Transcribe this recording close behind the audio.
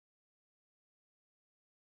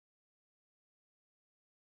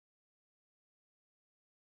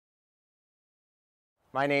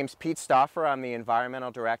My name's Pete Stauffer. I'm the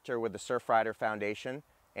Environmental Director with the Surfrider Foundation,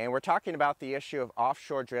 and we're talking about the issue of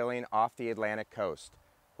offshore drilling off the Atlantic coast.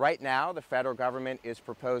 Right now, the federal government is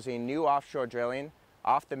proposing new offshore drilling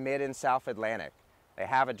off the mid and South Atlantic. They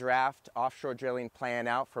have a draft offshore drilling plan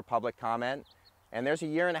out for public comment, and there's a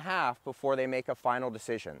year and a half before they make a final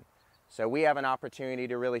decision. So we have an opportunity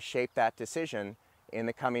to really shape that decision in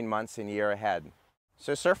the coming months and year ahead.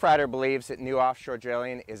 So Surfrider believes that new offshore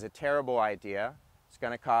drilling is a terrible idea. It's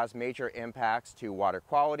going to cause major impacts to water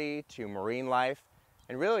quality, to marine life,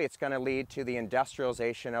 and really it's going to lead to the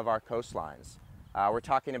industrialization of our coastlines. We're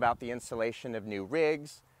talking about the installation of new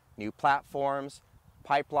rigs, new platforms,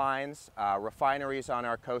 pipelines, refineries on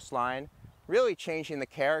our coastline, really changing the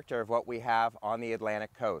character of what we have on the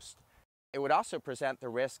Atlantic coast. It would also present the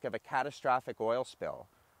risk of a catastrophic oil spill.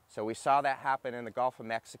 So we saw that happen in the Gulf of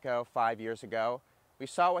Mexico 5 years ago. We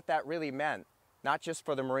saw what that really meant, not just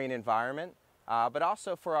for the marine environment, but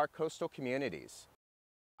also for our coastal communities.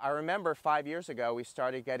 I remember 5 years ago we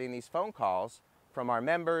started getting these phone calls from our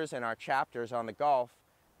members and our chapters on the Gulf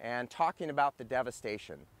and talking about the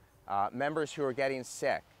devastation. Members who are getting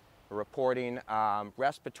sick, reporting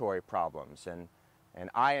respiratory problems and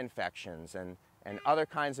eye infections and other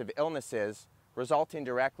kinds of illnesses resulting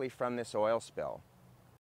directly from this oil spill.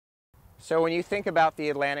 So when you think about the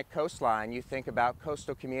Atlantic coastline, you think about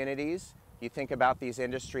coastal communities, you think about these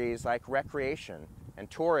industries like recreation and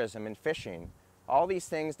tourism and fishing. All these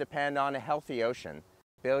things depend on a healthy ocean.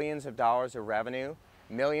 Billions of dollars of revenue,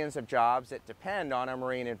 millions of jobs that depend on our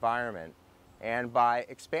marine environment. And by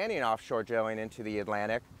expanding offshore drilling into the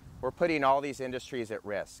Atlantic, we're putting all these industries at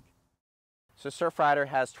risk. So Surfrider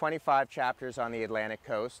has 25 chapters on the Atlantic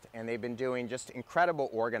coast, and they've been doing just incredible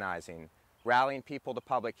organizing, rallying people to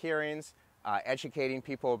public hearings, educating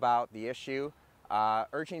people about the issue,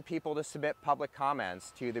 urging people to submit public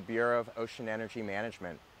comments to the Bureau of Ocean Energy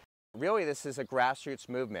Management. Really, this is a grassroots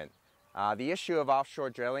movement. The issue of offshore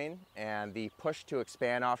drilling and the push to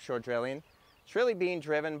expand offshore drilling is really being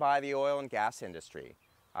driven by the oil and gas industry.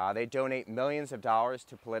 They donate millions of dollars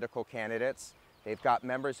to political candidates. They've got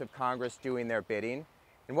members of Congress doing their bidding.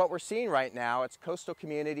 And what we're seeing right now, it's coastal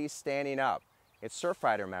communities standing up. It's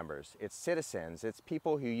Surfrider members, it's citizens, it's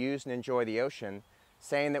people who use and enjoy the ocean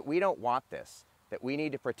saying that we don't want this, that we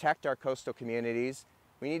need to protect our coastal communities,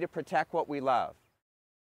 we need to protect what we love.